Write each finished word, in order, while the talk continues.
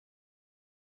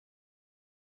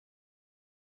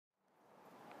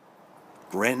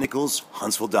Grant Nickalls,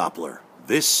 Huntsville Doppler.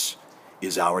 This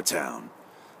is our town.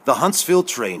 The Huntsville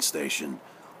train station,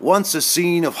 once a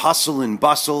scene of hustle and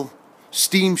bustle,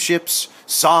 steamships,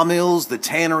 sawmills, the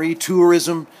tannery,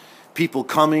 tourism, people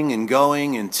coming and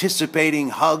going, anticipating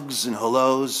hugs and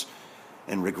hellos,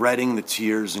 and regretting the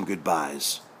tears and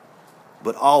goodbyes.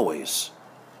 But always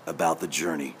about the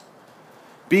journey.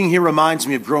 Being here reminds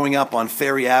me of growing up on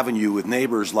Ferry Avenue with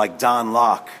neighbors like Don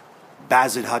Locke,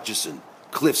 Bassett Hutchison,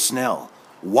 Cliff Snell,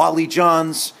 Wally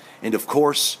Johns, and of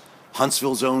course,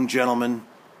 Huntsville's own gentleman,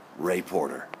 Ray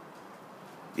Porter.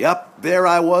 Yep, there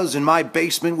I was in my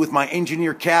basement with my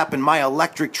engineer cap and my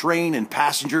electric train and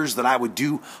passengers that I would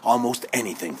do almost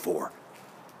anything for,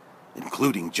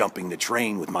 including jumping the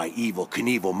train with my Evel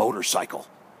Knievel motorcycle,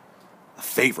 a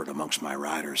favorite amongst my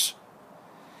riders.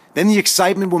 Then the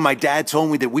excitement when my dad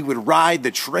told me that we would ride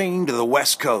the train to the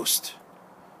West Coast.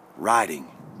 Riding,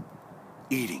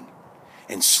 eating,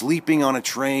 and sleeping on a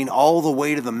train all the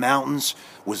way to the mountains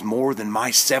was more than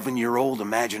my 7-year-old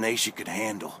imagination could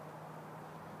handle.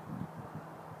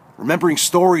 Remembering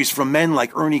stories from men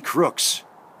like Ernie Crooks,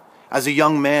 as a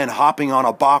young man hopping on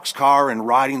a boxcar and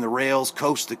riding the rails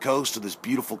coast to coast of this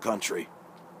beautiful country.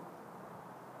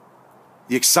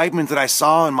 The excitement that I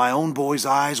saw in my own boys'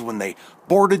 eyes when they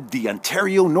boarded the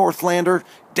Ontario Northlander,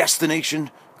 destination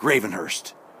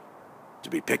Gravenhurst, to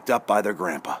be picked up by their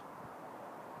grandpa.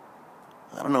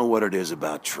 I don't know what it is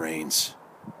about trains.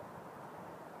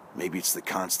 Maybe it's the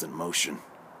constant motion.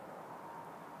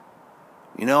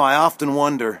 You know, I often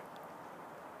wonder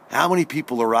how many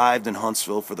people arrived in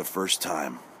Huntsville for the first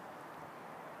time,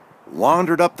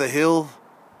 wandered up the hill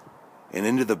and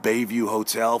into the Bayview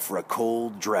Hotel for a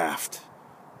cold draft,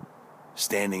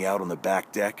 standing out on the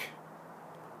back deck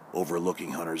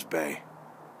overlooking Hunter's Bay.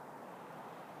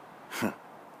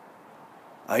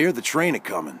 I hear the train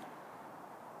a-comin'.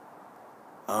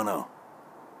 Oh no.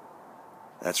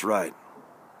 That's right.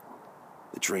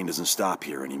 The train doesn't stop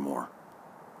here anymore.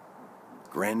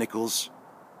 Grant Nickalls,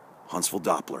 Huntsville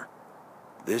Doppler.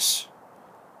 This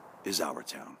is our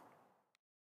town.